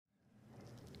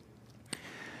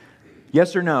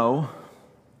Yes or no,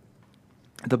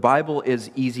 the Bible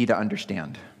is easy to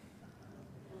understand.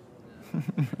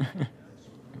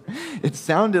 It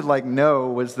sounded like no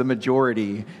was the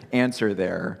majority answer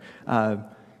there.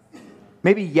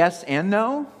 Maybe yes and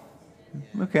no?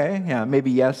 Okay, yeah,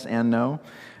 maybe yes and no.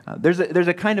 There's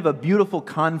a kind of a beautiful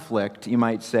conflict, you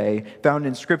might say, found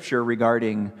in Scripture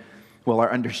regarding,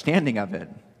 our understanding of it.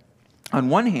 On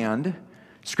one hand,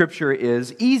 Scripture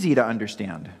is easy to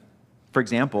understand. For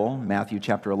example, Matthew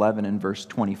chapter 11 and verse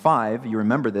 25, you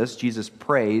remember this, Jesus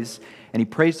prays, and he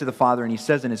prays to the Father, and he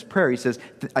says in his prayer, he says,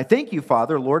 I thank you,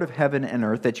 Father, Lord of heaven and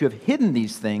earth, that you have hidden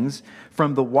these things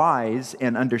from the wise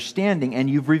and understanding, and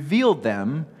you've revealed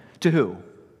them to who?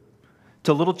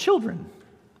 To little children.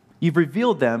 You've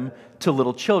revealed them to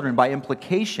little children. By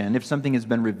implication, if something has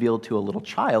been revealed to a little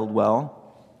child,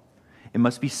 it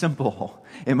must be simple.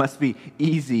 It must be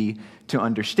easy to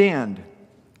understand.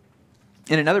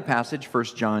 In another passage, 1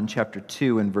 John chapter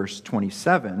 2 and verse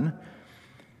 27,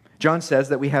 John says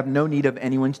that we have no need of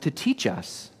anyone to teach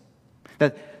us.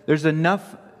 That there's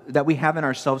enough that we have in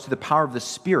ourselves through the power of the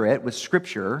Spirit with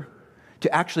Scripture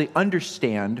to actually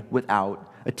understand without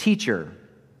a teacher.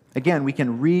 Again, we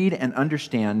can read and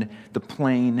understand the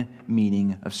plain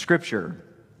meaning of Scripture.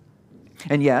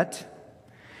 And yet,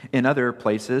 in other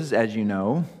places, as you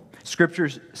know,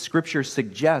 Scripture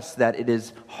suggests that it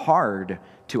is hard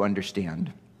to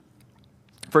understand.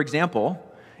 For example,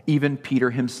 even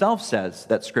Peter himself says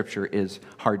that Scripture is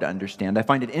hard to understand. I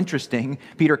find it interesting.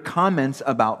 Peter comments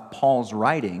about Paul's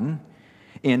writing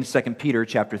in 2 Peter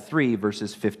chapter 3,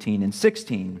 verses 15 and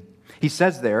 16. He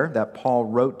says there that Paul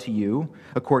wrote to you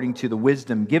according to the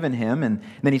wisdom given him, and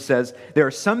then he says, there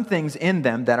are some things in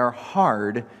them that are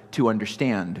hard to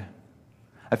understand.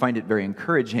 I find it very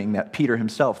encouraging that Peter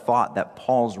himself thought that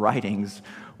Paul's writings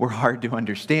were hard to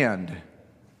understand.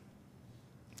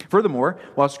 Furthermore,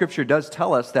 while Scripture does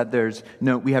tell us that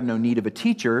we have no need of a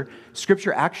teacher,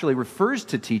 Scripture actually refers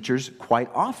to teachers quite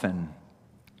often.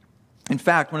 In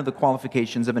fact, one of the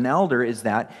qualifications of an elder is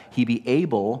that he be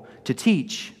able to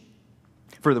teach.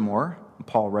 Furthermore,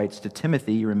 Paul writes to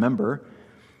Timothy, you remember,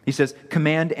 he says,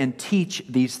 command and teach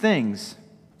these things.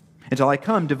 Until I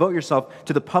come, devote yourself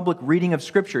to the public reading of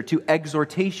Scripture, to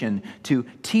exhortation, to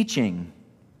teaching.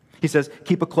 He says,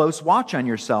 keep a close watch on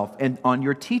yourself and on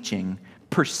your teaching.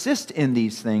 Persist in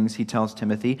these things, he tells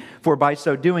Timothy, for by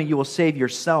so doing you will save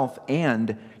yourself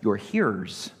and your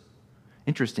hearers.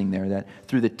 Interesting there that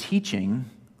through the teaching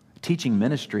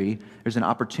ministry, there's an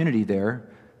opportunity there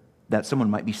that someone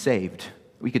might be saved.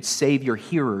 We could save your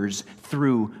hearers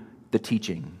through the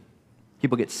teaching.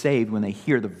 People get saved when they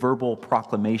hear the verbal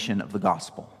proclamation of the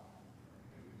gospel.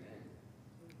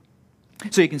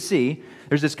 So you can see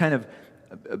there's this kind of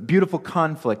beautiful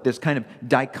conflict, this kind of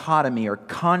dichotomy or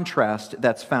contrast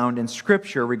that's found in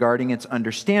Scripture regarding its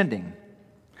understanding.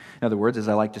 In other words, as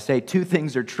I like to say, two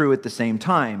things are true at the same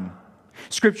time.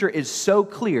 Scripture is so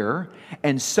clear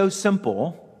and so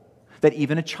simple that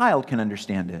even a child can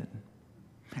understand it.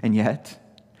 And yet,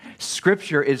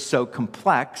 Scripture is so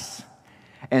complex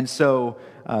and so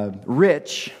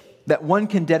rich that one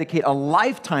can dedicate a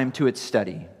lifetime to its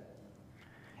study.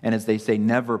 And as they say,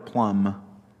 never plumb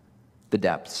the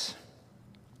depths.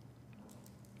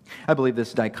 I believe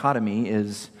this dichotomy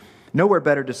is nowhere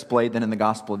better displayed than in the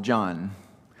Gospel of John,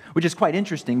 which is quite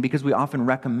interesting because we often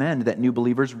recommend that new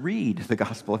believers read the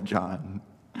Gospel of John.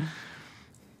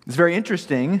 It's very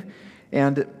interesting,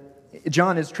 and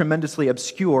John is tremendously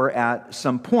obscure at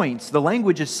some points. The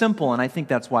language is simple, and I think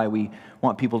that's why we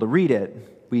want people to read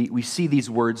it. We see these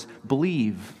words,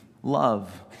 believe,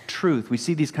 love, truth. We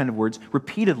see these kind of words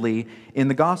repeatedly in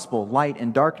the gospel: light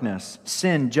and darkness,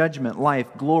 sin, judgment, life,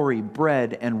 glory,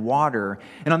 bread, and water.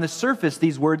 And on the surface,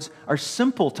 these words are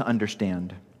simple to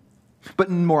understand. But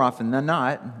more often than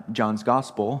not, John's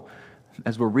gospel,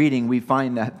 as we're reading, we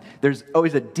find that there's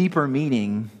always a deeper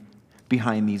meaning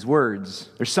behind these words.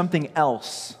 There's something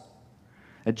else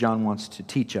that John wants to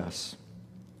teach us.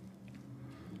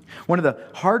 One of the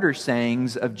harder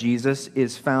sayings of Jesus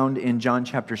is found in John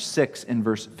chapter 6 and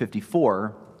verse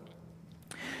 54.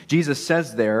 Jesus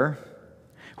says there,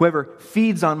 whoever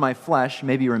feeds on my flesh,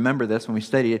 maybe you remember this when we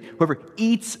studied it, whoever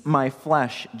eats my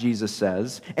flesh, Jesus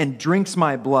says, and drinks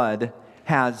my blood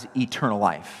has eternal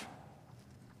life.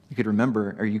 You could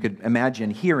remember, or you could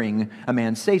imagine hearing a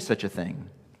man say such a thing.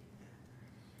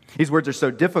 These words are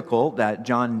so difficult that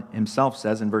John himself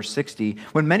says in verse 60,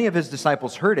 when many of his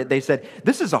disciples heard it, they said,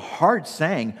 this is a hard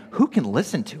saying. Who can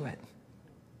listen to it?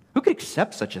 Who could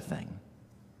accept such a thing?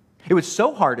 It was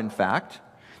so hard, in fact,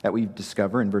 that we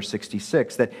discover in verse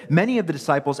 66, that many of the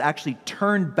disciples actually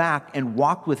turned back and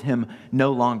walked with him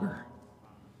no longer.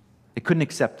 They couldn't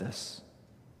accept this.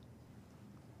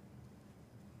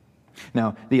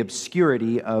 Now, the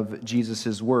obscurity of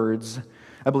Jesus' words,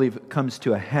 I believe, comes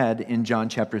to a head in John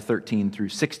chapter 13 through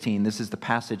 16. This is the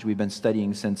passage we've been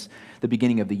studying since the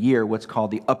beginning of the year, what's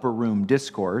called the Upper Room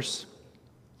Discourse.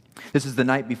 This is the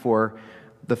night before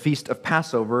the Feast of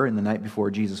Passover and the night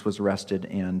before Jesus was arrested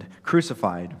and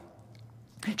crucified.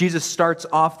 Jesus starts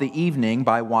off the evening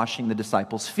by washing the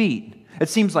disciples' feet. It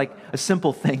seems like a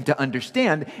simple thing to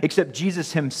understand, except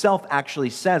Jesus himself actually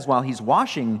says while he's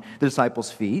washing the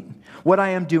disciples' feet, "What I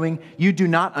am doing, you do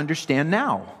not understand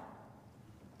now.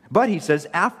 But," he says,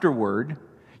 "afterward,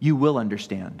 you will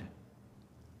understand."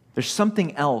 There's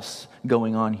something else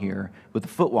going on here with the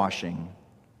foot washing.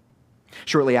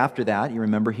 Shortly after that, you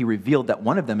remember, he revealed that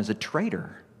one of them is a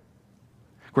traitor.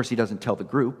 Of course, he doesn't tell the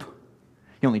group.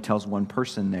 He only tells one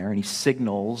person there, and he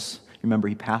signals. Remember,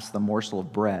 he passed the morsel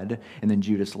of bread, and then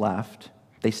Judas left.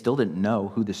 They still didn't know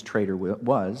who this traitor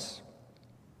was.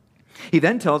 He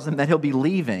then tells them that he'll be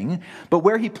leaving, but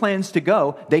where he plans to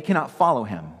go, they cannot follow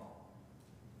him.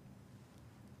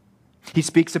 He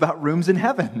speaks about rooms in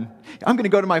heaven. "I'm going to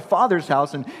go to my Father's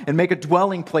house and make a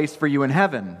dwelling place for you in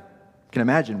heaven." You can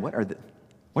imagine,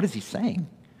 what is he saying?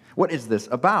 What is this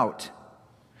about?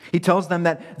 He tells them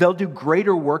that they'll do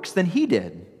greater works than he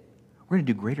did. We're going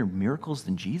to do greater miracles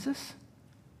than Jesus?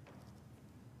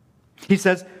 He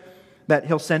says that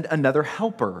he'll send another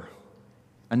helper,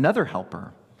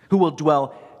 who will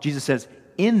dwell, Jesus says,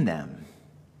 in them.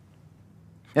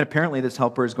 And apparently this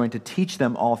helper is going to teach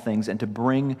them all things and to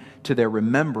bring to their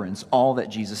remembrance all that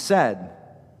Jesus said.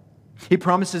 He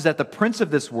promises that the prince of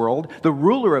this world, the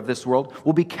ruler of this world,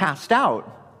 will be cast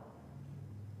out.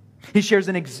 He shares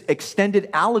an extended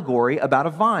allegory about a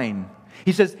vine.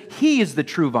 He says he is the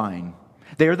true vine.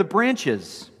 They are the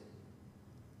branches.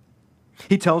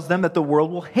 He tells them that the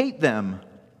world will hate them,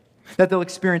 that they'll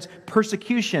experience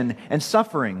persecution and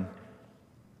suffering.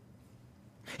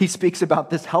 He speaks about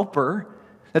this helper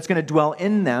that's going to dwell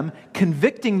in them,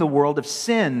 convicting the world of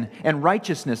sin and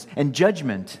righteousness and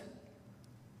judgment.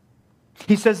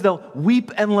 He says they'll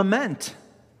weep and lament.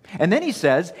 And then he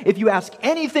says, "If you ask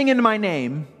anything in my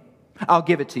name, I'll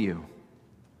give it to you."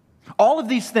 All of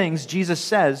these things Jesus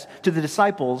says to the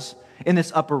disciples in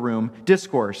this upper room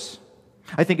discourse.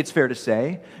 I think it's fair to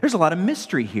say there's a lot of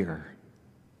mystery here.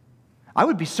 I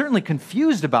would be certainly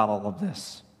confused about all of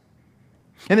this.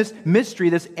 And this mystery,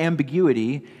 this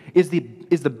ambiguity, is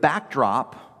the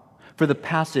backdrop for the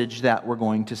passage that we're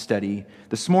going to study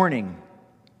this morning.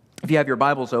 If you have your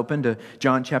Bibles open to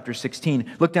John chapter 16,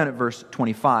 look down at verse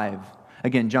 25.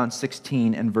 Again, John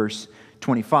 16 and verse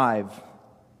 25.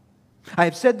 "I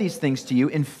have said these things to you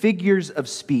in figures of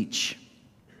speech.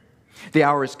 The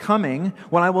hour is coming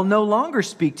when I will no longer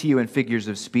speak to you in figures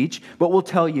of speech, but will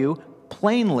tell you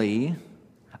plainly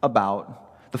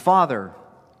about the Father."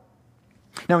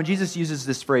 Now, when Jesus uses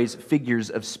this phrase,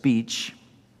 figures of speech,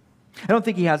 I don't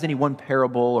think he has any one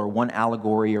parable or one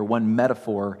allegory or one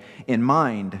metaphor in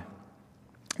mind.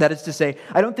 That is to say,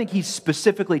 I don't think he's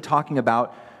specifically talking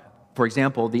about, for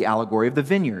example, the allegory of the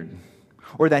vineyard,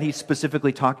 or that he's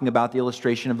specifically talking about the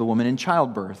illustration of the woman in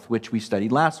childbirth, which we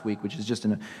studied last week, which is just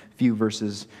in a few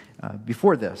verses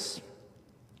before this.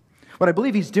 What I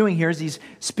believe he's doing here is he's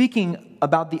speaking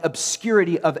about the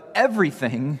obscurity of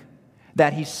everything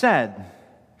that he said.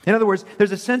 In other words,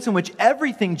 there's a sense in which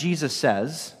everything Jesus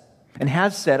says and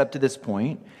has said up to this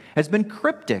point has been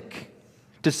cryptic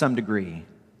to some degree.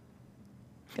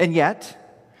 And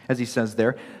yet, as he says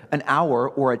there, an hour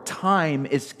or a time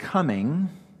is coming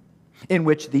in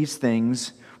which these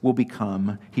things will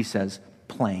become, he says,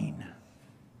 plain.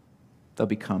 They'll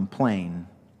become plain.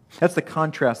 That's the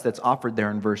contrast that's offered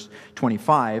there in verse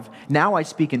 25. "Now I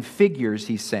speak in figures,"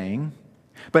 he's saying,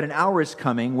 "but an hour is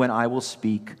coming when I will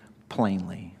speak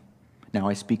plainly." Now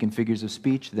I speak in figures of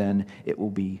speech, then it will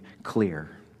be clear.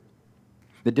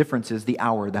 The difference is the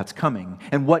hour that's coming.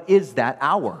 And what is that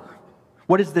hour?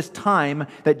 What is this time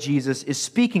that Jesus is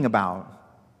speaking about?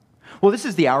 Well, this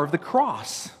is the hour of the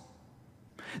cross.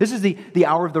 This is the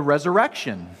hour of the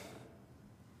resurrection.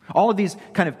 All of these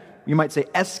kind of, you might say,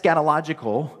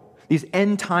 eschatological, these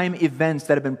end-time events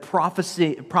that have been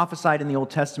prophesied in the Old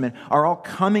Testament are all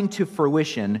coming to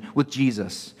fruition with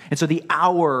Jesus. And so the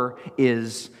hour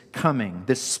is coming,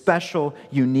 this special,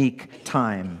 unique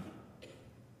time.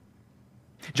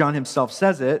 John himself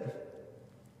says it.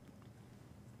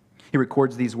 He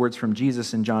records these words from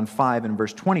Jesus in John 5 and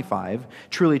verse 25.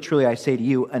 "Truly, truly, I say to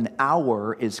you, an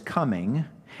hour is coming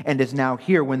and is now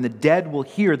here when the dead will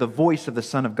hear the voice of the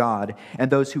Son of God, and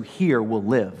those who hear will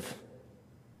live."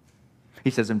 He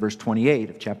says in verse 28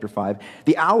 of chapter 5,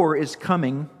 "The hour is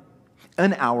coming,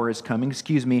 an hour is coming,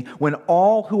 when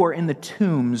all who are in the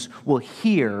tombs will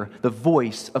hear the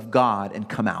voice of God and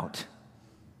come out.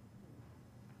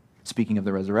 Speaking of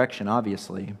the resurrection,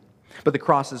 obviously. But the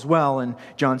cross as well, in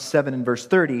John 7 and verse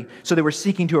 30. So they were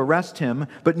seeking to arrest him,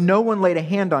 but no one laid a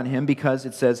hand on him because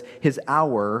it says his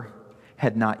hour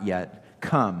had not yet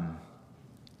come.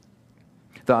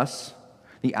 Thus,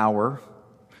 the hour,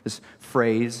 this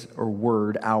phrase or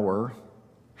word, hour,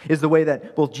 is the way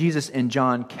that both Jesus and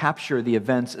John capture the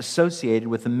events associated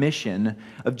with the mission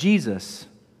of Jesus.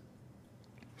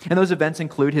 And those events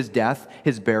include his death,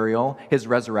 his burial, his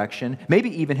resurrection, maybe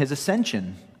even his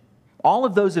ascension. All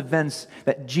of those events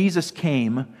that Jesus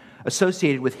came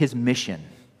associated with his mission.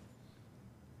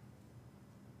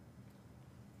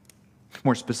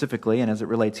 More specifically, and as it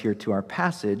relates here to our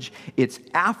passage, it's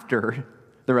after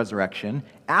the resurrection,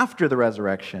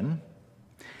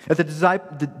 that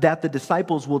the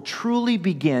disciples will truly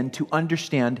begin to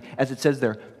understand, as it says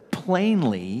there,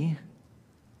 plainly,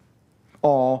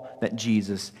 all that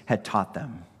Jesus had taught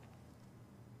them.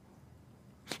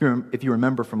 If you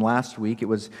remember from last week, it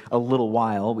was a little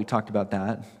while, we talked about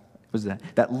that. It was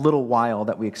that little while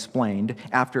that we explained.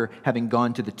 After having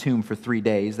gone to the tomb for 3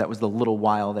 days, that was the little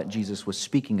while that Jesus was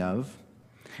speaking of.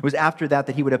 It was after that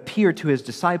he would appear to his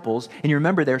disciples, and you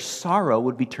remember their sorrow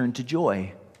would be turned to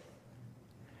joy.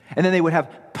 And then they would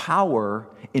have power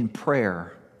in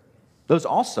prayer. Those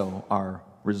also are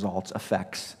results,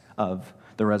 effects of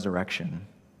the resurrection.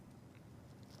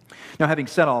 Now, having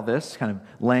said all this, kind of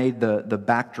laid the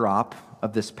backdrop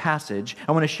of this passage,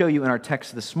 I want to show you in our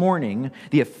text this morning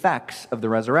the effects of the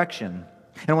resurrection.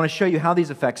 And I want to show you how these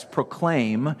effects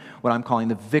proclaim what I'm calling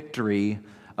the victory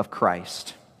of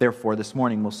Christ. Therefore, this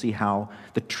morning we'll see how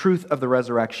the truth of the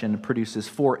resurrection produces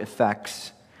 4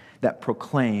 effects that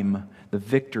proclaim the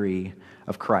victory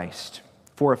of Christ.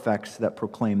 4 effects that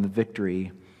proclaim the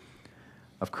victory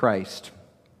of Christ.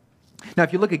 Now,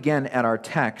 if you look again at our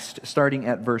text, starting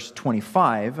at verse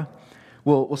 25,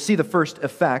 we'll see the first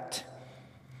effect.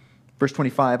 Verse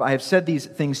 25, I have said these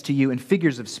things to you in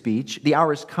figures of speech. The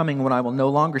hour is coming when I will no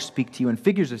longer speak to you in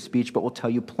figures of speech, but will tell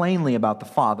you plainly about the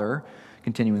Father.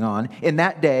 Continuing on, in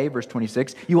that day, verse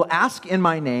 26, you will ask in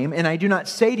my name, and I do not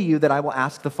say to you that I will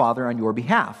ask the Father on your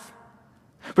behalf.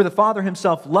 For the Father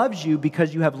himself loves you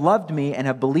because you have loved me and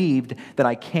have believed that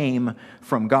I came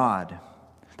from God.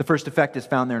 The first effect is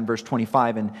found there in verse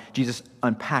 25, and Jesus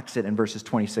unpacks it in verses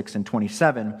 26 and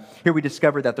 27. Here we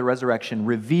discover that the resurrection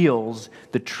reveals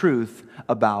the truth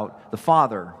about the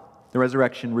Father. The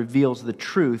resurrection reveals the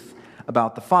truth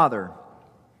about the Father.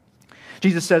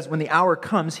 Jesus says when the hour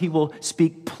comes, he will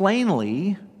speak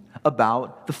plainly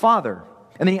about the Father.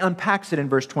 And then he unpacks it in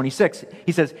verse 26.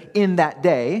 He says, in that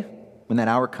day, when that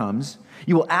hour comes,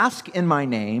 you will ask in my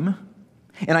name,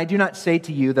 and I do not say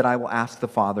to you that I will ask the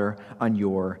Father on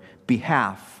your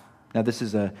behalf. Now, this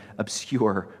is an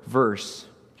obscure verse.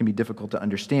 It can be difficult to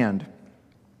understand.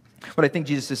 What I think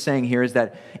Jesus is saying here is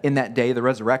that in that day, the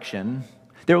resurrection,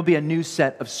 there will be a new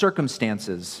set of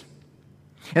circumstances.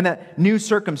 And that new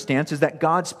circumstance is that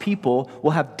God's people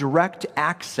will have direct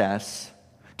access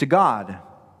to God.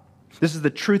 This is the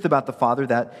truth about the Father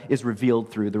that is revealed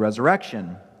through the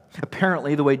resurrection.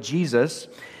 Apparently, the way Jesus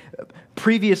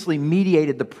previously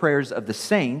mediated the prayers of the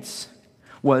saints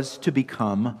was to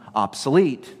become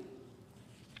obsolete.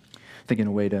 Thinking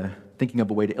of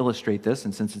a way to illustrate this,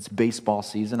 and since it's baseball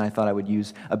season, I thought I would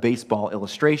use a baseball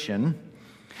illustration.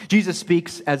 Jesus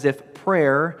speaks as if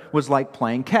prayer was like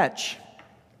playing catch.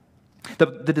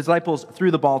 The disciples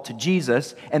threw the ball to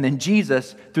Jesus, and then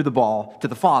Jesus threw the ball to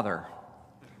the Father.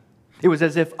 It was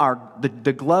as if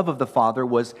the glove of the Father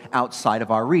was outside of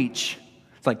our reach.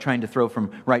 It's like trying to throw from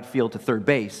right field to third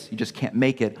base. You just can't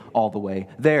make it all the way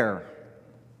there.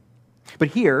 But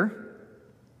here,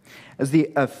 as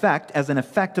an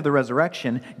effect of the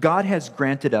resurrection, God has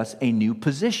granted us a new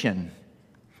position.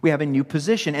 We have a new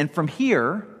position, and from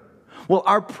here,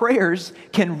 our prayers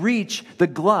can reach the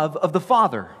glove of the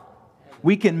Father.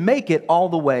 We can make it all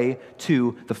the way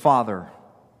to the Father.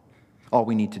 All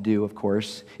we need to do, of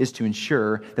course, is to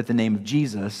ensure that the name of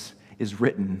Jesus is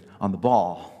written on the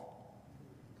ball.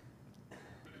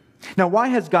 Now, why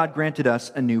has God granted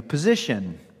us a new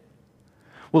position?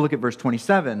 We'll look at verse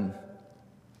 27.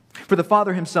 For the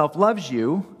Father himself loves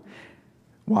you.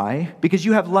 Why? Because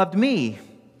you have loved me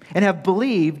and have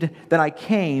believed that I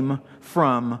came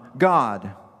from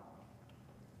God.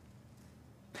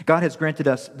 God has granted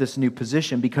us this new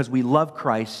position because we love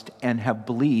Christ and have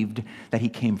believed that he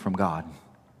came from God.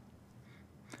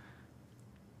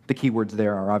 The key words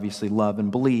there are obviously love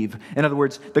and believe. In other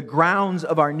words, the grounds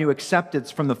of our new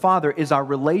acceptance from the Father is our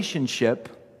relationship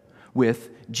with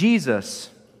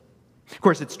Jesus. Of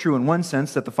course, it's true in one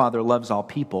sense that the Father loves all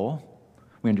people.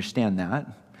 We understand that.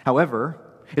 However,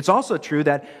 it's also true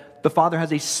that the Father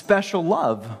has a special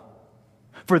love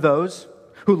for those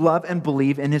who love and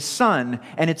believe in His Son.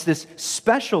 And it's this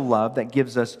special love that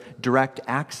gives us direct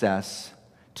access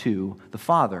to the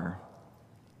Father.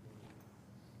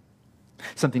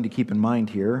 Something to keep in mind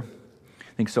here.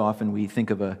 I think so often we think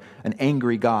of an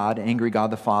angry God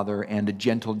the Father, and a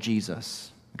gentle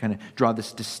Jesus. We kind of draw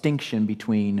this distinction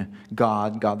between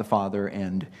God the Father,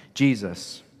 and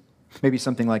Jesus. Maybe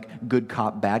something like good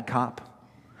cop, bad cop.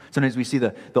 Sometimes we see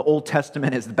the Old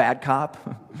Testament as the bad cop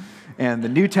and the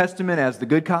New Testament as the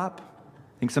good cop.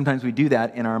 I think sometimes we do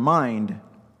that in our mind.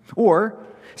 Or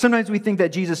sometimes we think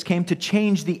that Jesus came to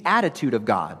change the attitude of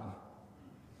God.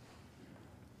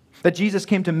 That Jesus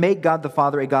came to make God the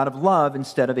Father a God of love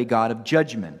instead of a God of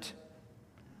judgment.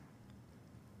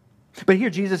 But here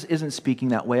Jesus isn't speaking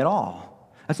that way at all.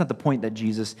 That's not the point that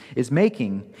Jesus is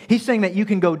making. He's saying that you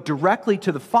can go directly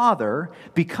to the Father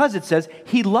because it says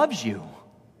He loves you.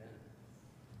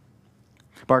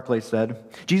 Barclay said,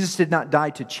 Jesus did not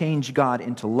die to change God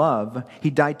into love.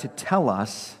 He died to tell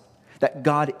us that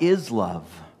God is love.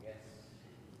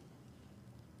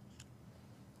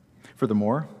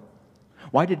 Furthermore,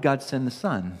 why did God send the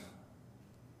Son?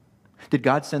 Did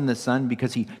God send the Son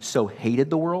because He so hated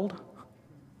the world?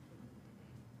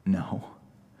 No.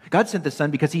 God sent the Son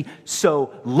because He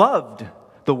so loved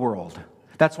the world.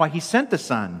 That's why He sent the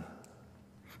Son.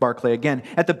 Barclay again,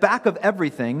 at the back of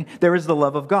everything, there is the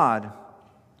love of God.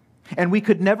 And we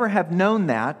could never have known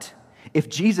that if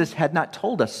Jesus had not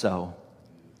told us so.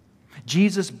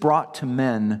 Jesus brought to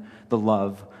men the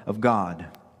love of God.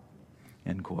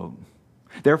 End quote.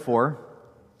 Therefore,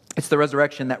 it's the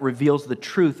resurrection that reveals the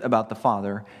truth about the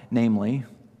Father, namely,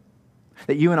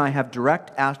 that you and I have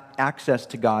direct access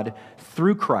to God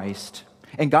through Christ,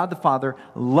 and God the Father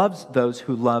loves those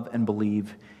who love and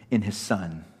believe in His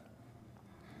Son.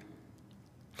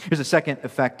 Here's a second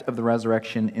effect of the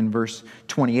resurrection in verse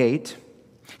 28.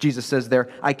 Jesus says there,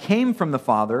 I came from the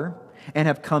Father and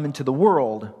have come into the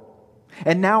world,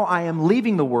 and now I am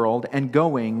leaving the world and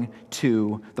going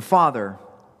to the Father.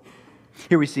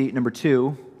 Here we see, number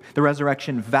two, the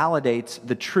resurrection validates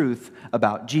the truth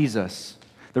about Jesus.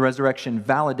 The resurrection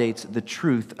validates the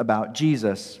truth about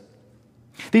Jesus.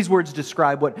 These words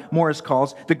describe what Morris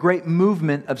calls the great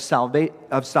movement of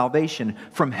salvation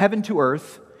from heaven to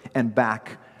earth and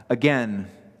back again.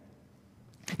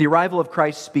 The arrival of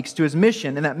Christ speaks to His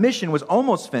mission, and that mission was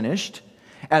almost finished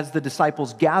as the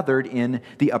disciples gathered in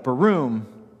the upper room.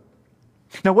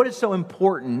 Now, what is so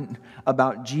important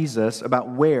about Jesus, about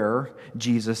where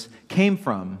Jesus came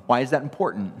from? Why is that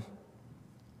important?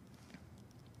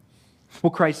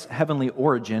 Well, Christ's heavenly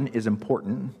origin is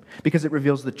important because it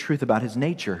reveals the truth about His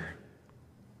nature.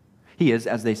 He is,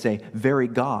 as they say, very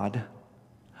God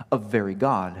of very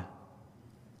God.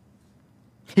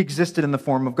 He existed in the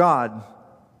form of God.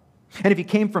 And if He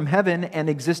came from heaven and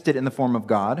existed in the form of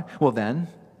God, well then,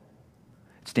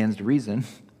 it stands to reason,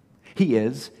 He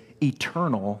is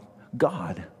eternal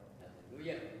God.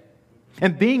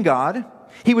 And being God,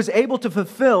 He was able to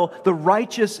fulfill the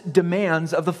righteous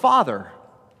demands of the Father.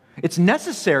 It's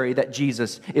necessary that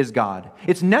Jesus is God.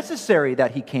 It's necessary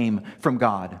that He came from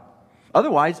God.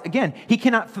 Otherwise, again, He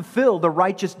cannot fulfill the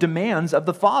righteous demands of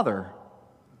the Father.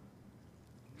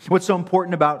 What's so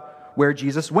important about where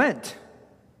Jesus went?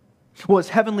 Well, His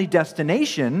heavenly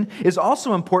destination is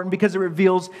also important because it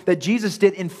reveals that Jesus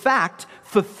did, in fact,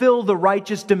 fulfill the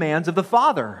righteous demands of the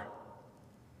Father.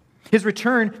 His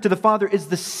return to the Father is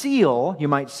the seal, you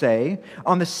might say,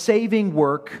 on the saving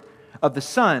work of the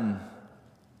Son.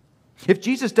 If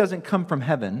Jesus doesn't come from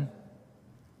heaven,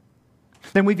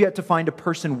 then we've yet to find a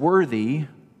person worthy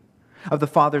of the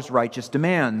Father's righteous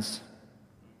demands.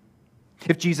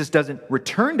 If Jesus doesn't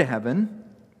return to heaven,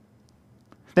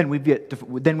 then we've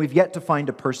yet to find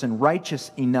a person righteous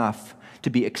enough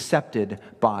to be accepted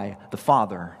by the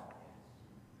Father.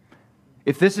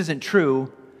 If this isn't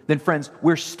true, then friends,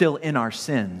 we're still in our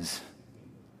sins.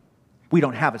 We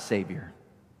don't have a Savior.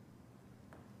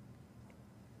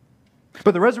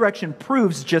 But the resurrection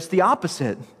proves just the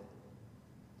opposite.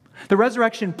 The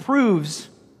resurrection proves,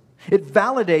 it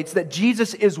validates that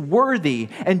Jesus is worthy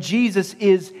and Jesus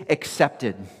is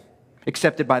accepted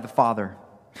by the Father.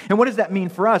 And what does that mean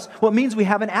for us? Well, it means we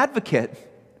have an advocate.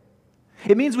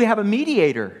 It means we have a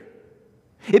mediator.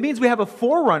 It means we have a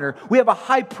forerunner. We have a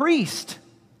high priest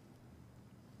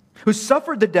who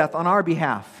suffered the death on our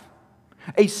behalf,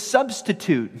 a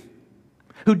substitute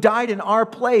who died in our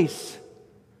place.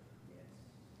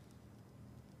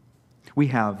 We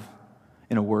have,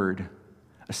 in a word,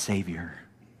 a Savior.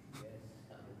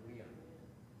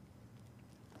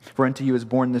 For unto you is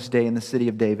born this day in the city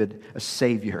of David a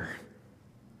Savior,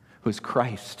 who is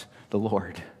Christ the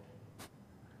Lord.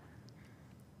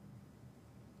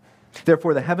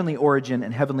 Therefore, the heavenly origin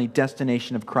and heavenly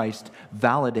destination of Christ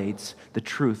validates the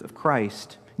truth of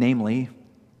Christ, namely,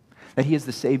 that he is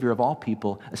the Savior of all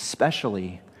people,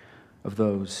 especially of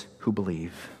those who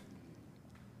believe.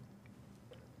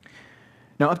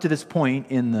 Now, up to this point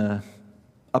in the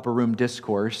upper room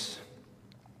discourse,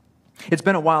 it's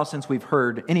been a while since we've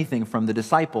heard anything from the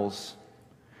disciples,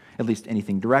 at least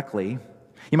anything directly.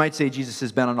 You might say Jesus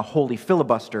has been on a holy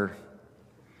filibuster.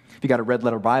 If you got a red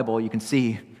letter Bible, you can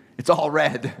see it's all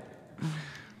red.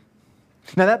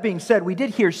 Now, that being said, we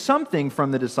did hear something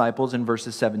from the disciples in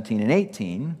verses 17 and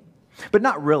 18, but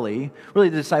not really. Really,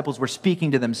 the disciples were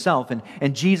speaking to themselves,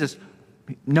 and Jesus,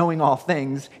 knowing all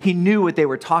things, he knew what they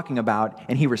were talking about,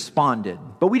 and he responded.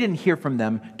 But we didn't hear from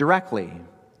them directly.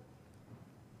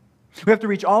 We have to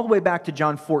reach all the way back to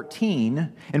John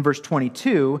 14 and verse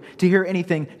 22 to hear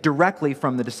anything directly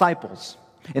from the disciples.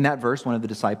 In that verse, one of the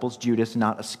disciples, Judas,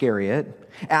 not Iscariot,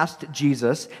 asked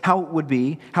Jesus how it would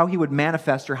be, how he would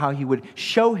manifest or how he would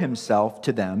show himself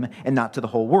to them and not to the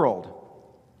whole world.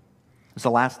 It's the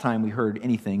last time we heard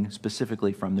anything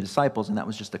specifically from the disciples, and that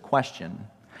was just a question.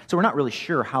 So we're not really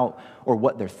sure how or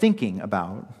what they're thinking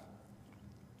about.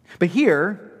 But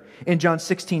here, in John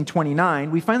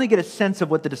 16:29, we finally get a sense of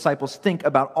what the disciples think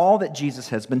about all that Jesus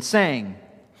has been saying.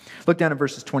 Look down at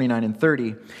verses 29 and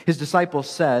 30. His disciples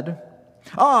said,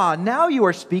 now you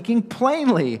are speaking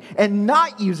plainly and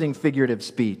not using figurative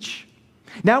speech.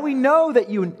 Now we know that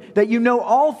you know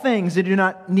all things and do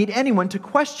not need anyone to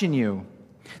question you.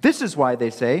 This is why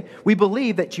they say, we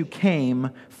believe that you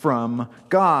came from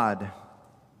God.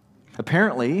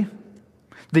 Apparently,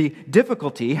 the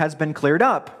difficulty has been cleared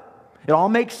up. It all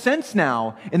makes sense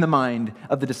now in the mind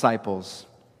of the disciples.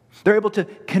 They're able to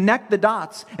connect the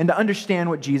dots and to understand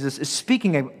what Jesus is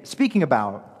speaking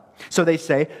about. So they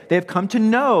say they have come to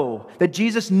know that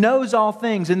Jesus knows all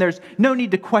things and there's no need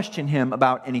to question him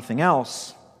about anything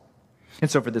else.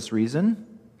 And so for this reason,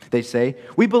 they say,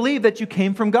 we believe that you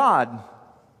came from God.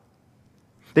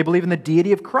 They believe in the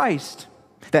deity of Christ.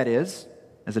 That is,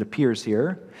 as it appears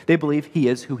here, they believe he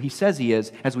is who he says he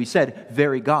is. As we said,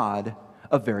 very God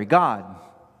of very God.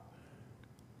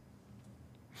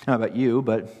 I don't know about you,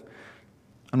 but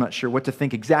I'm not sure what to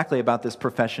think exactly about this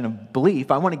profession of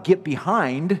belief. I want to get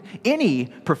behind any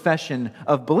profession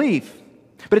of belief.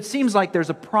 But it seems like there's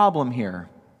a problem here.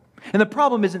 And the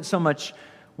problem isn't so much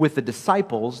with the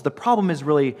disciples. The problem is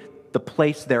really the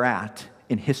place they're at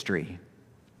in history,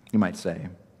 you might say.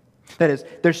 That is,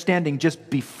 they're standing just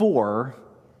before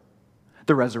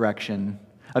the resurrection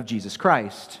of Jesus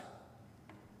Christ.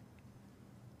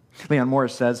 Leon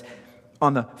Morris says,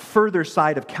 on the further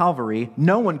side of Calvary,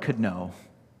 no one could know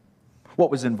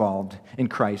what was involved in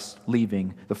Christ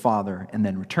leaving the Father and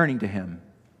then returning to him.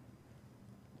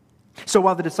 So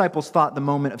while the disciples thought the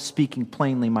moment of speaking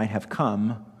plainly might have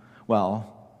come,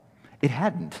 well, it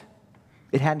hadn't.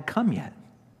 It hadn't come yet.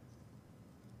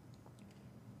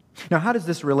 Now, how does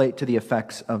this relate to the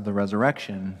effects of the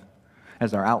resurrection,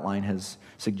 as our outline has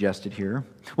suggested here?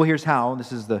 Well, here's how.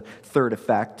 This is the third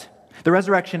effect. The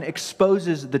resurrection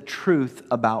exposes the truth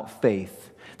about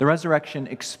faith. The resurrection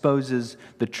exposes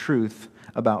the truth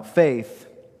about faith.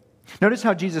 Notice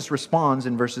how Jesus responds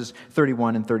in verses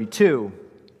 31 and 32.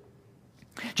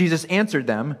 Jesus answered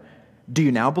them, do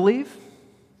you now believe?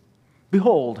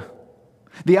 Behold,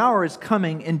 the hour is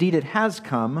coming, indeed it has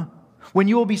come, when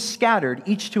you will be scattered,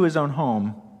 each to his own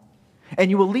home, and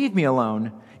you will leave me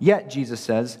alone. Yet, Jesus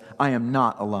says, I am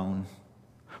not alone,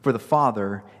 for the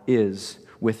Father is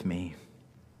with me.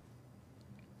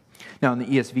 Now, in the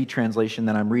ESV translation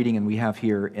that I'm reading and we have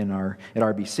here at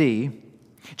RBC,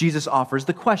 Jesus offers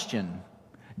the question,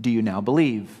 do you now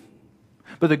believe?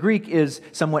 But the Greek is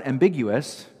somewhat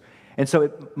ambiguous, and so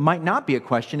it might not be a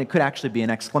question. It could actually be an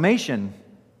exclamation.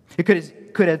 It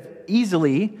could have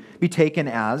easily be taken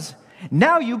as,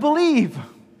 now you believe.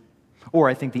 Or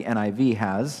I think the NIV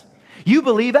has, you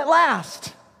believe at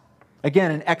last.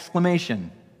 Again, an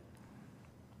exclamation.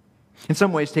 In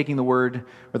some ways, taking the word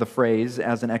or the phrase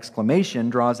as an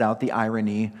exclamation draws out the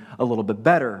irony a little bit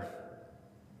better.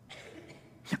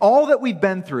 All that we've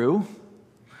been through,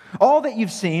 all that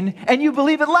you've seen, and you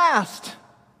believe at last,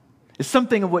 is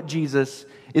something of what Jesus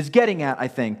is getting at, I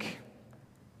think.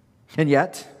 And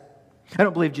yet, I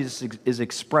don't believe Jesus is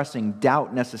expressing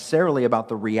doubt necessarily about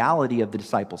the reality of the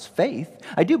disciples' faith.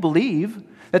 I do believe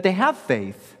that they have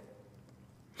faith.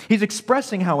 He's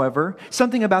expressing, however,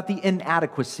 something about the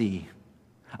inadequacy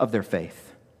of their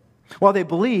faith. While they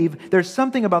believe, there's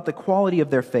something about the quality of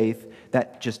their faith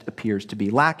that just appears to be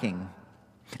lacking.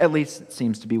 At least it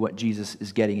seems to be what Jesus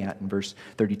is getting at in verse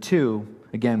 32,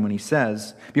 again, when he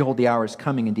says, "Behold, the hour is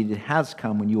coming, indeed it has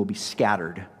come, when you will be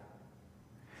scattered,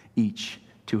 each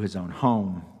to his own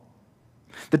home."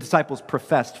 The disciples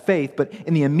professed faith, but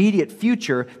in the immediate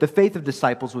future, the faith of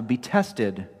disciples would be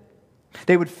tested.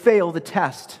 They would fail the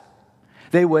test.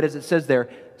 They would, as it says there,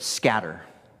 scatter,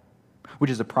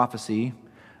 which is a prophecy,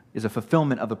 is a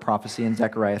fulfillment of the prophecy in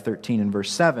Zechariah 13 and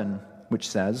verse 7, which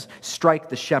says, "Strike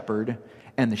the shepherd,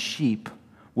 and the sheep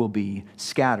will be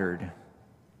scattered."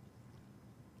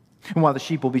 And while the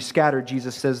sheep will be scattered,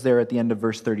 Jesus says there at the end of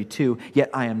verse 32, "Yet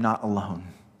I am not alone.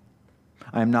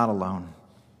 I am not alone,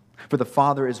 for the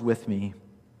Father is with me."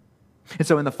 And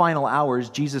so in the final hours,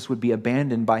 Jesus would be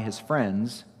abandoned by his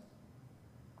friends,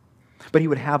 but he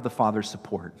would have the Father's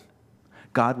support.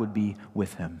 God would be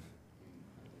with him.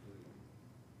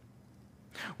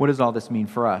 What does all this mean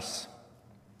for us?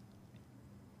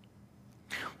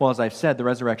 Well, as I've said, the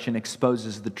resurrection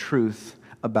exposes the truth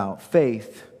about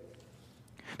faith.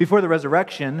 Before the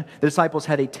resurrection, the disciples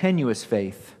had a tenuous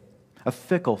faith, a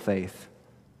fickle faith.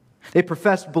 They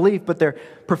professed belief, but their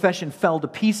profession fell to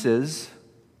pieces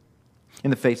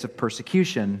in the face of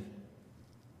persecution.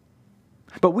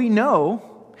 But we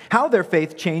know how their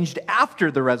faith changed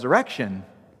after the resurrection.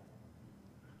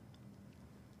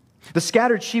 The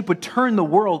scattered sheep would turn the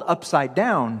world upside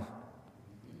down.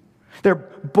 Their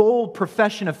bold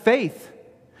profession of faith,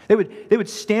 they would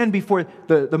stand before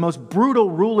the most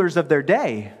brutal rulers of their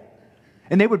day,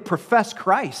 and they would profess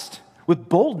Christ with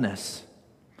boldness.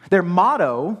 Their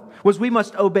motto was, "We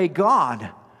must obey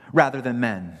God rather than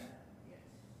men."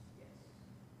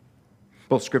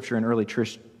 Both Scripture and early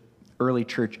church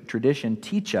tradition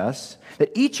teach us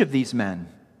that each of these men,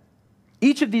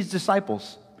 each of these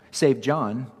disciples, save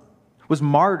John, was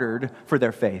martyred for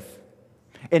their faith.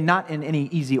 And not in any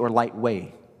easy or light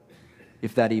way,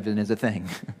 if that even is a thing.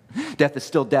 Death is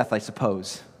still death, I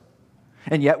suppose.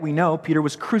 And yet we know Peter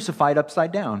was crucified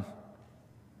upside down.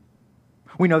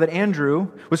 We know that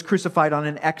Andrew was crucified on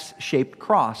an X-shaped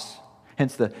cross,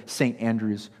 hence the St.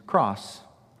 Andrew's cross.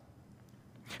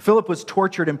 Philip was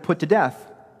tortured and put to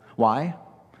death. Why?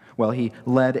 Well, he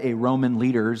led a Roman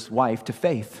leader's wife to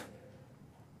faith.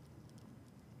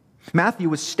 Matthew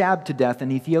was stabbed to death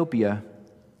in Ethiopia.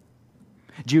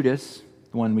 Judas,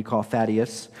 the one we call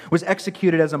Thaddeus, was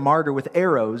executed as a martyr with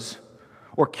arrows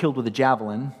or killed with a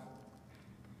javelin.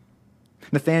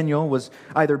 Nathanael was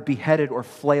either beheaded or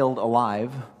flailed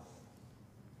alive.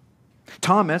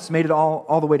 Thomas made it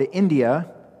all the way to India,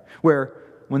 where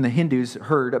when the Hindus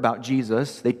heard about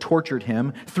Jesus, they tortured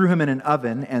him, threw him in an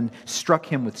oven, and struck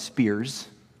him with spears.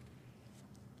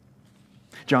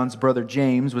 John's brother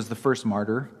James was the first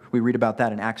martyr. We read about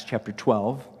that in Acts chapter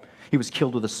 12. He was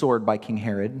killed with a sword by King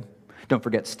Herod. Don't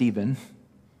forget Stephen.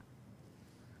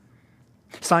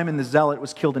 Simon the Zealot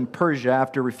was killed in Persia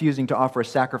after refusing to offer a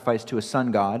sacrifice to a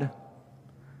sun god.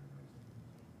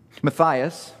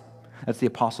 Matthias, that's the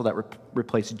apostle that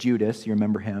replaced Judas, you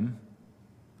remember him.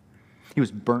 He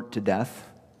was burnt to death.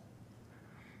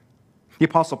 The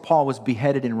apostle Paul was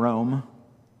beheaded in Rome.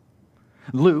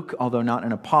 Luke, although not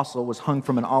an apostle, was hung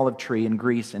from an olive tree in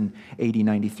Greece in AD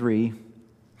 93.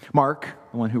 Mark,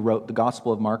 the one who wrote the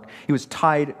Gospel of Mark, he was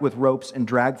tied with ropes and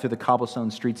dragged through the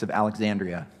cobblestone streets of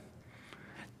Alexandria.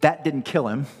 That didn't kill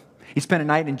him. He spent a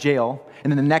night in jail,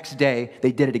 and then the next day,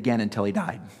 they did it again until he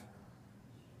died.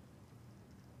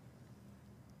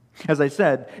 As I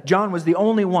said, John was the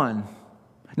only one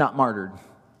not martyred.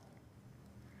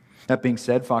 That being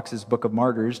said, Fox's Book of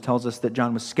Martyrs tells us that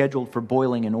John was scheduled for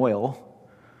boiling in oil,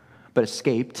 but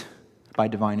escaped by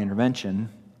divine intervention.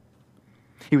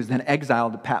 He was then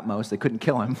exiled to Patmos. They couldn't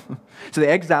kill him. So they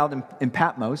exiled him in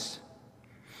Patmos.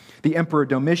 The Emperor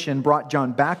Domitian brought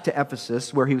John back to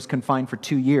Ephesus, where he was confined for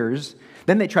 2 years.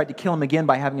 Then they tried to kill him again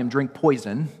by having him drink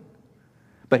poison,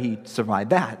 but he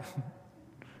survived that.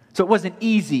 So it wasn't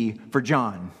easy for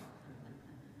John.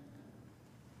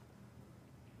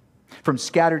 From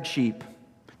scattered sheep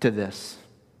to this.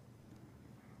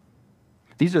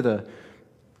 These are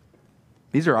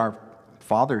our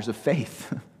fathers of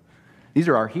faith. These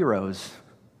are our heroes.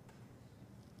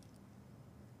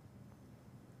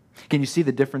 Can you see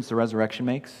the difference the resurrection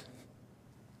makes?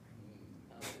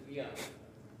 Yeah.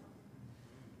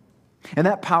 And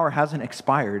that power hasn't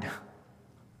expired.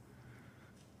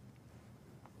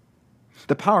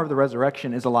 The power of the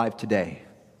resurrection is alive today.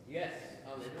 Yes.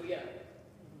 Hallelujah.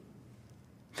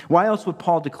 Why else would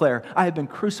Paul declare, "I have been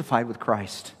crucified with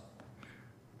Christ"?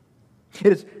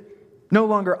 It is no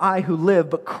longer I who live,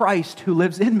 but Christ who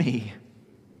lives in me.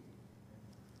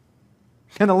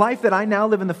 And the life that I now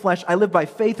live in the flesh, I live by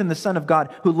faith in the Son of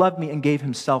God who loved me and gave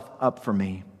himself up for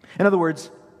me. In other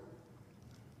words,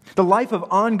 The life of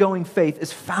ongoing faith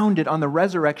is founded on the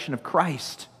resurrection of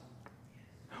Christ.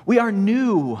 We are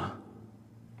new.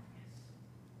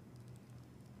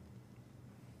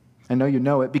 I know you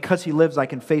know it. Because He lives, I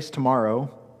can face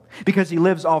tomorrow. Because He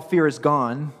lives, all fear is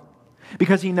gone.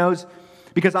 Because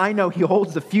I know He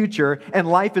holds the future and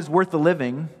life is worth the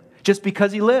living just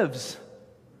because He lives,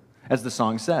 as the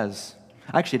song says.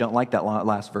 I actually don't like that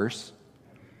last verse.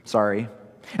 Sorry.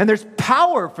 And there's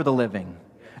power for the living.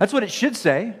 That's what it should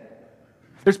say.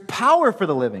 There's power for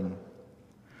the living.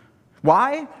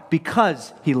 Why?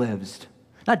 Because He lives.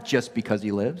 Not just because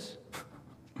He lives.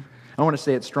 I want to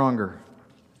say it stronger.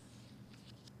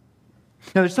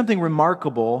 Now, there's something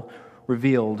remarkable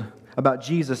revealed about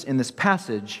Jesus in this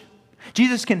passage.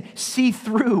 Jesus can see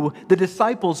through the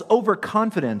disciples'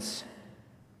 overconfidence.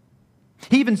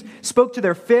 He even spoke to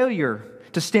their failure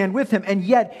to stand with Him, and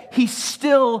yet He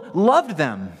still loved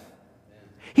them.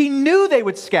 He knew they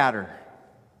would scatter,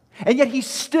 and yet He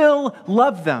still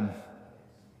loved them.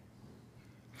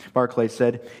 Barclay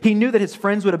said, He knew that His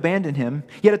friends would abandon Him,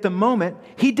 yet at the moment,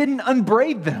 He didn't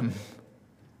unbraid them.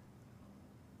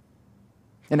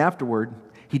 And afterward,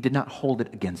 He did not hold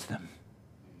it against them.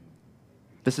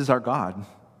 This is our God.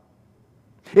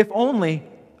 If only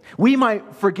we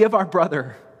might forgive our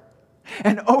brother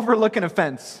and overlook an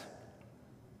offense.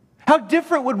 How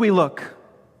different would we look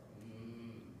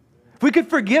if we could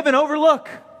forgive and overlook?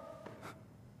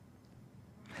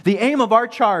 The aim of our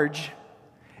charge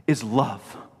is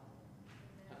love.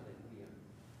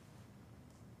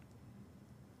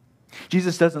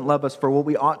 Jesus doesn't love us for what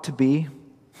we ought to be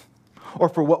or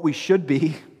for what we should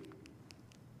be.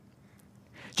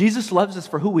 Jesus loves us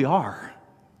for who we are.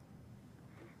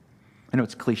 I know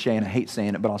it's cliche and I hate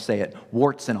saying it, but I'll say it.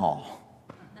 Warts and all.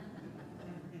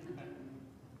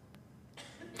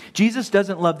 Jesus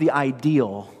doesn't love the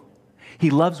ideal. He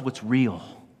loves what's real.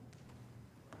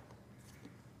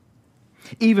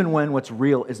 Even when what's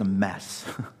real is a mess.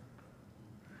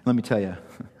 Let me tell you,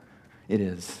 it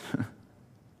is.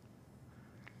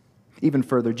 Even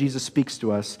further, Jesus speaks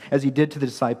to us, as He did to the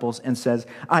disciples, and says,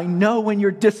 I know when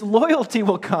your disloyalty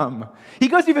will come. He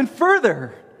goes even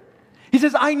further. He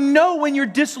says, I know when your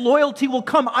disloyalty will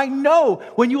come. I know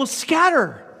when you will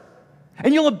scatter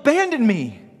and you'll abandon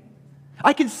me.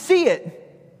 I can see it.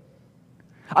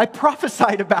 I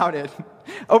prophesied about it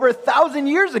over 1,000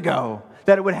 years ago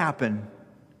that it would happen.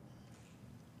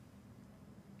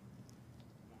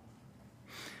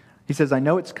 He says, I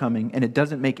know it's coming, and it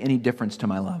doesn't make any difference to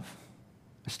my love.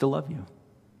 I still love you.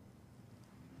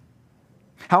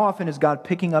 How often is God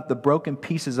picking up the broken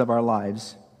pieces of our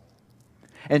lives?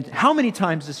 And how many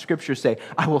times does Scripture say,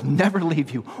 I will never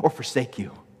leave you or forsake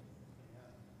you?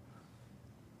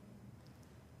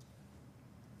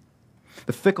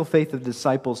 The fickle faith of the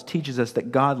disciples teaches us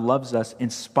that God loves us in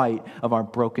spite of our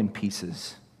broken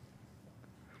pieces.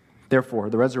 Therefore,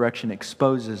 the resurrection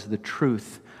exposes the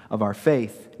truth of our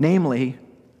faith, namely,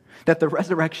 that the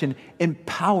resurrection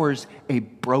empowers a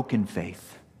broken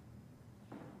faith.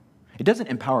 It doesn't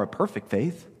empower a perfect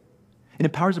faith. It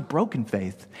empowers a broken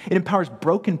faith. It empowers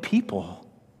broken people.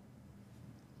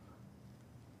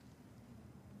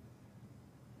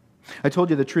 I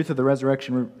told you the truth of the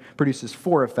resurrection produces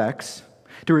 4 effects.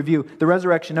 To review, the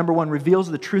resurrection, number 1, reveals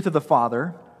the truth of the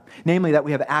Father, namely that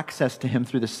we have access to Him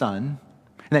through the Son,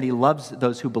 and that He loves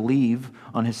those who believe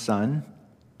on His Son.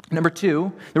 Number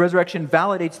 2, the resurrection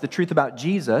validates the truth about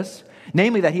Jesus,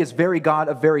 namely that He is very God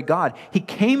of very God. He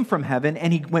came from heaven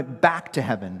and He went back to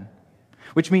heaven,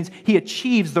 which means He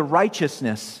achieves the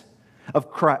righteousness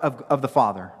of the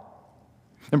Father.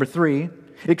 Number 3,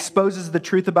 it exposes the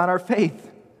truth about our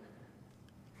faith,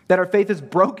 that our faith is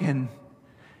broken,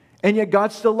 and yet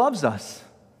God still loves us.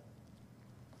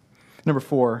 Number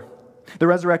 4, the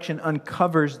resurrection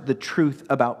uncovers the truth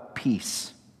about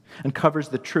peace. Uncovers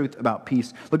the truth about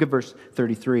peace. Look at verse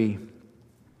 33.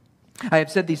 I have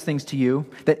said these things to you,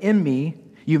 that in me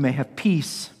you may have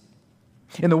peace.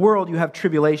 In the world you have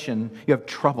tribulation, you have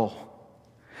trouble.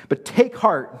 But take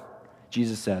heart,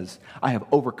 Jesus says, I have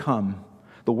overcome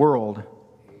the world.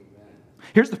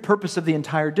 Here's the purpose of the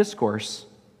entire discourse,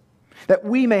 that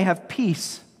we may have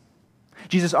peace.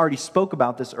 Jesus already spoke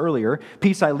about this earlier.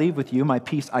 Peace I leave with you, my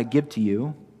peace I give to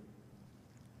you.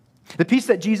 The peace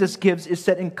that Jesus gives is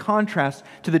set in contrast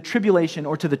to the tribulation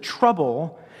or to the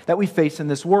trouble that we face in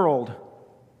this world.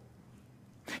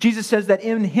 Jesus says that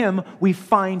in Him we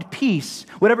find peace.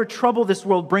 Whatever trouble this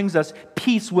world brings us,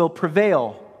 peace will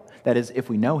prevail. That is, if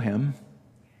we know Him.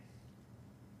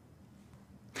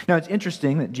 Now, it's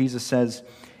interesting that Jesus says,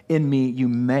 in me you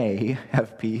may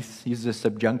have peace. He uses a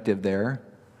subjunctive there.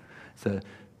 It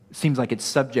seems like it's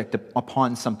subject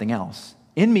upon something else.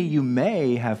 In me you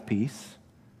may have peace.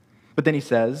 But then he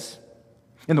says,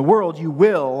 in the world you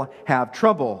will have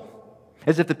trouble.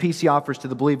 As if the peace he offers to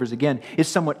the believers, again, is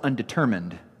somewhat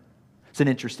undetermined. It's an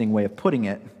interesting way of putting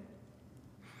it.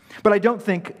 But I don't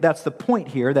think that's the point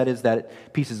here, that is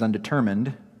that peace is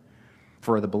undetermined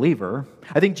for the believer.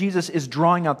 I think Jesus is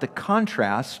drawing out the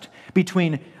contrast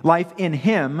between life in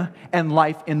him and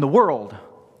life in the world.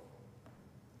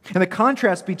 And the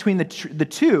contrast between the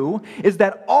two is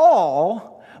that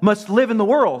all must live in the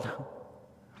world.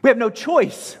 We have no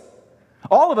choice.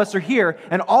 All of us are here,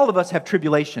 and all of us have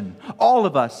tribulation. All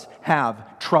of us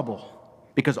have trouble,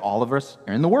 because all of us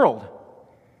are in the world.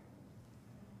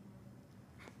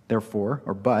 Therefore,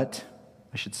 but,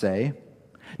 I should say,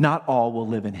 not all will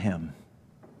live in him.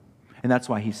 And that's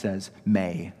why he says,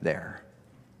 may there.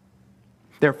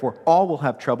 Therefore, all will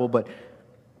have trouble, but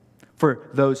for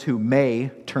those who may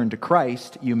turn to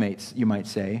Christ, you might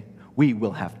say, we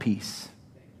will have peace.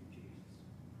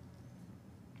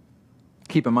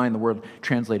 Keep in mind, the word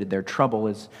translated there, trouble,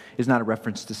 is not a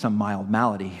reference to some mild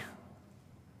malady.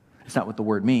 It's not what the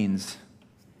word means.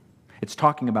 It's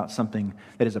talking about something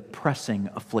that is a pressing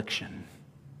affliction.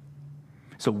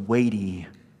 It's a weighty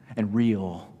and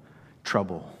real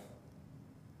trouble.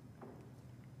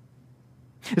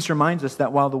 This reminds us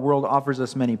that while the world offers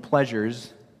us many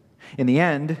pleasures, in the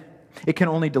end, it can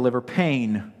only deliver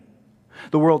pain.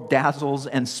 The world dazzles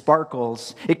and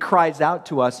sparkles. It cries out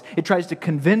to us. It tries to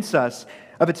convince us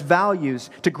of its values,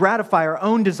 to gratify our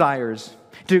own desires,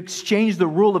 to exchange the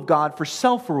rule of God for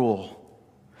self-rule.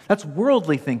 That's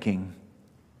worldly thinking.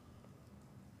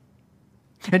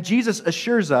 And Jesus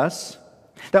assures us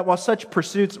that while such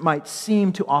pursuits might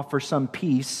seem to offer some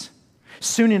peace,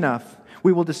 soon enough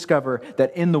we will discover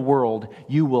that in the world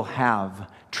you will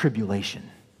have tribulation.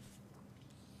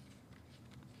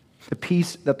 The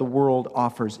peace that the world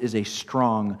offers is a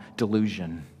strong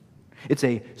delusion. It's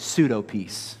a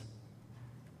pseudo-peace.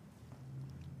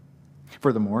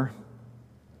 Furthermore,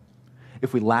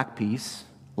 if we lack peace,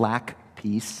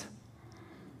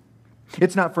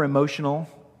 it's not for emotional,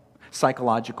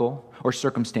 psychological, or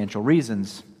circumstantial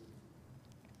reasons.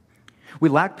 If we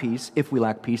lack peace,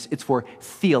 it's for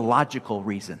theological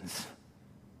reasons.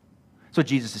 That's what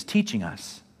Jesus is teaching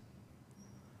us.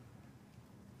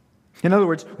 In other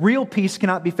words, real peace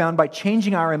cannot be found by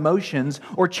changing our emotions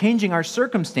or changing our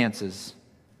circumstances.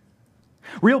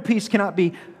 Real peace cannot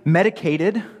be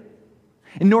medicated,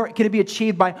 nor can it be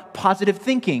achieved by positive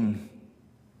thinking.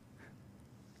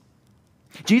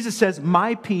 Jesus says,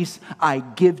 my peace I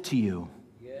give to you.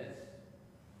 Yes.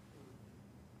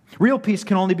 Real peace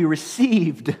can only be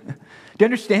received. Do you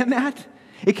understand that?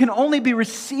 It can only be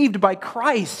received by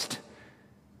Christ.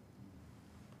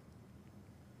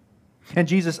 And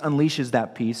Jesus unleashes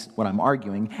that peace, what I'm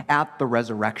arguing, at the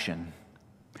resurrection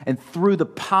and through the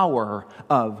power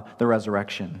of the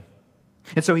resurrection.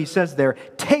 And so he says there,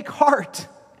 take heart,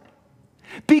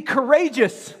 be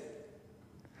courageous,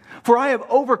 for I have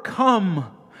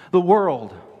overcome the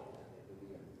world.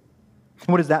 And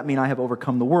what does that mean, I have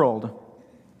overcome the world?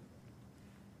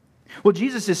 Well,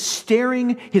 Jesus is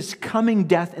staring his coming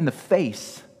death in the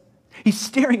face. He's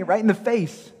staring it right in the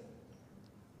face.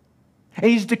 And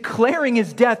he's declaring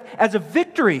his death as a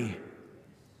victory.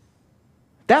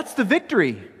 That's the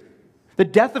victory. The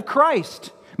death of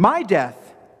Christ, my death,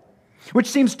 which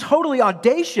seems totally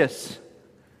audacious.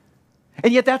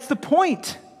 And yet that's the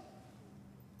point.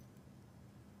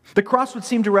 The cross would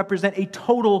seem to represent a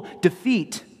total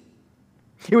defeat.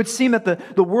 It would seem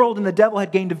that the world and the devil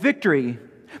had gained a victory.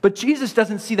 But Jesus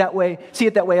doesn't see it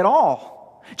that way at all.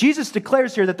 Jesus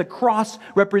declares here that the cross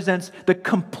represents the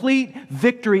complete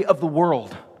victory of the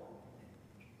world.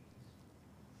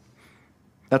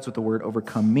 That's what the word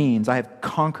overcome means. I have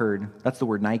conquered, that's the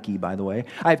word Nike, by the way.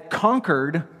 I have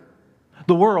conquered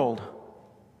the world.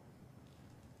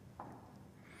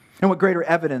 And what greater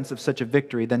evidence of such a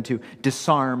victory than to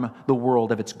disarm the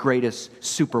world of its greatest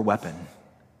super weapon,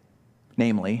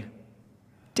 namely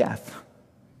death.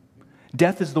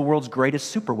 Death is the world's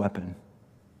greatest super weapon.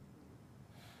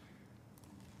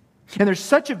 And there's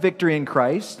such a victory in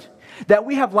Christ that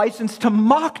we have license to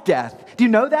mock death. Do you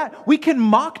know that? We can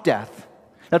mock death.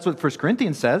 That's what 1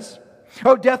 Corinthians says.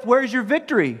 Oh, death, where's your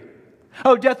victory?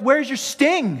 Oh, death, where's your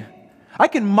sting? I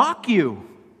can mock you.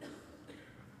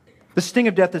 The sting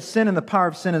of death is sin, and the power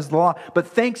of sin is the law. But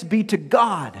thanks be to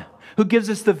God, who gives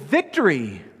us the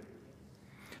victory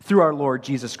through our Lord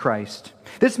Jesus Christ.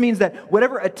 This means that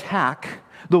whatever attack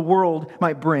the world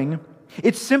might bring,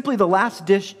 it's simply the last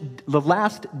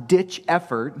ditch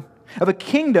effort of a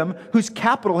kingdom whose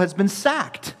capital has been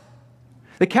sacked.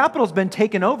 The capital's been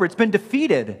taken over. It's been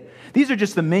defeated. These are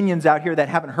just the minions out here that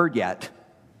haven't heard yet.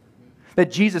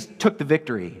 that Jesus took the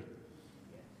victory.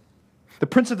 The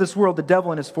prince of this world, the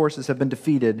devil and his forces, have been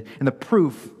defeated, and the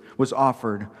proof was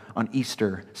offered on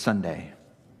Easter Sunday.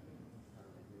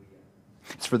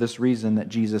 It's for this reason that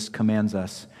Jesus commands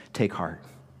us, take heart.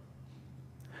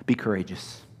 Be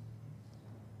courageous.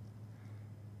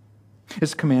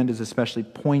 This command is especially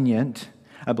poignant,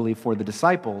 I believe, for the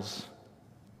disciples.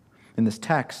 In this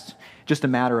text, just a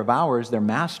matter of hours, their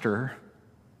master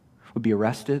would be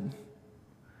arrested,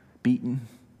 beaten,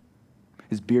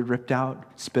 his beard ripped out,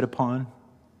 spit upon,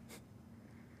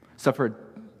 suffered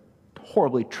a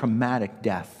horribly traumatic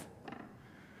death.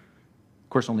 Of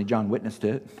course, only John witnessed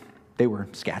it. They were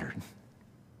scattered,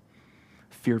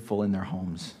 fearful in their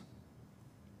homes.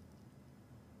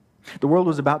 The world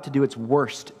was about to do its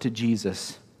worst to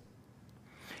Jesus,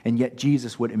 and yet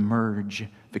Jesus would emerge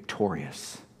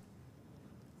victorious.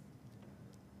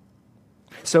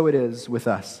 So it is with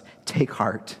us. Take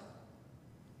heart.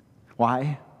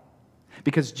 Why?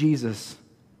 Because Jesus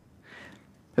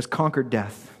has conquered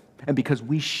death, and because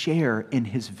we share in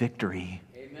his victory.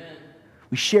 Amen.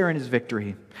 We share in his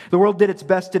victory. The world did its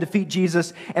best to defeat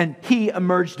Jesus, and he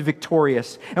emerged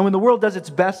victorious. And when the world does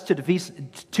its best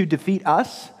to defeat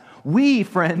us, we,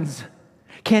 friends,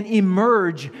 can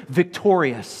emerge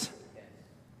victorious.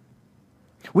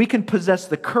 We can possess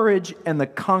the courage and the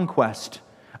conquest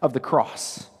of the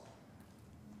cross.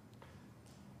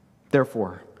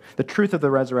 Therefore, the truth of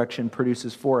the resurrection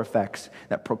produces 4 effects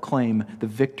that proclaim the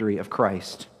victory of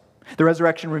Christ. The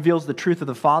resurrection reveals the truth of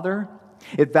the Father.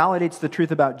 It validates the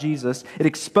truth about Jesus. It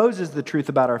exposes the truth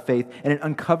about our faith, and it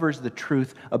uncovers the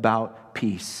truth about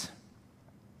peace.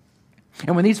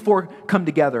 And when these 4 come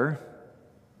together,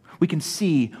 we can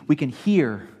see, we can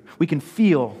hear, we can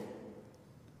feel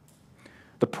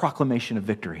the proclamation of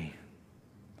victory.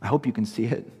 I hope you can see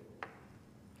it.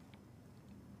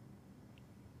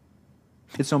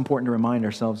 It's so important to remind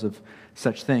ourselves of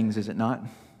such things, is it not?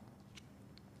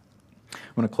 I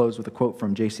want to close with a quote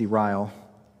from J.C. Ryle.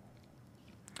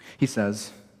 He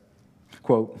says,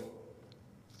 quote,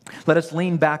 "Let us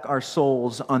lean back our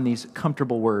souls on these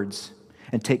comfortable words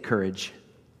and take courage.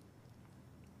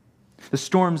 The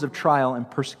storms of trial and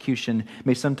persecution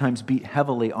may sometimes beat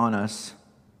heavily on us,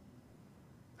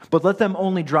 but let them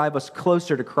only drive us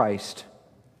closer to Christ.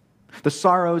 The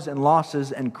sorrows and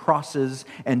losses and crosses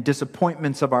and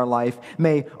disappointments of our life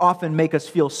may often make us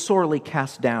feel sorely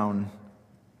cast down,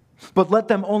 but let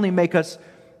them only make us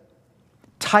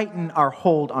tighten our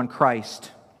hold on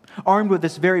Christ. Armed with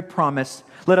this very promise,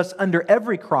 let us under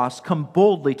every cross come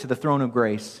boldly to the throne of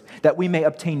grace, that we may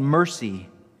obtain mercy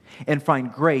and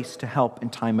find grace to help in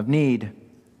time of need.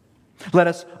 Let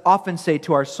us often say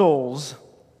to our souls,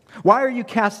 'Why are you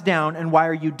cast down and why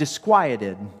are you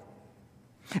disquieted?'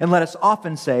 And let us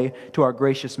often say to our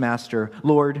gracious Master,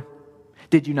 'Lord,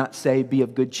 did you not say, be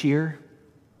of good cheer?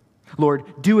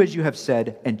 Lord, do as you have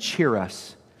said and cheer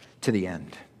us to the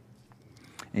end.'"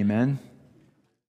 Amen.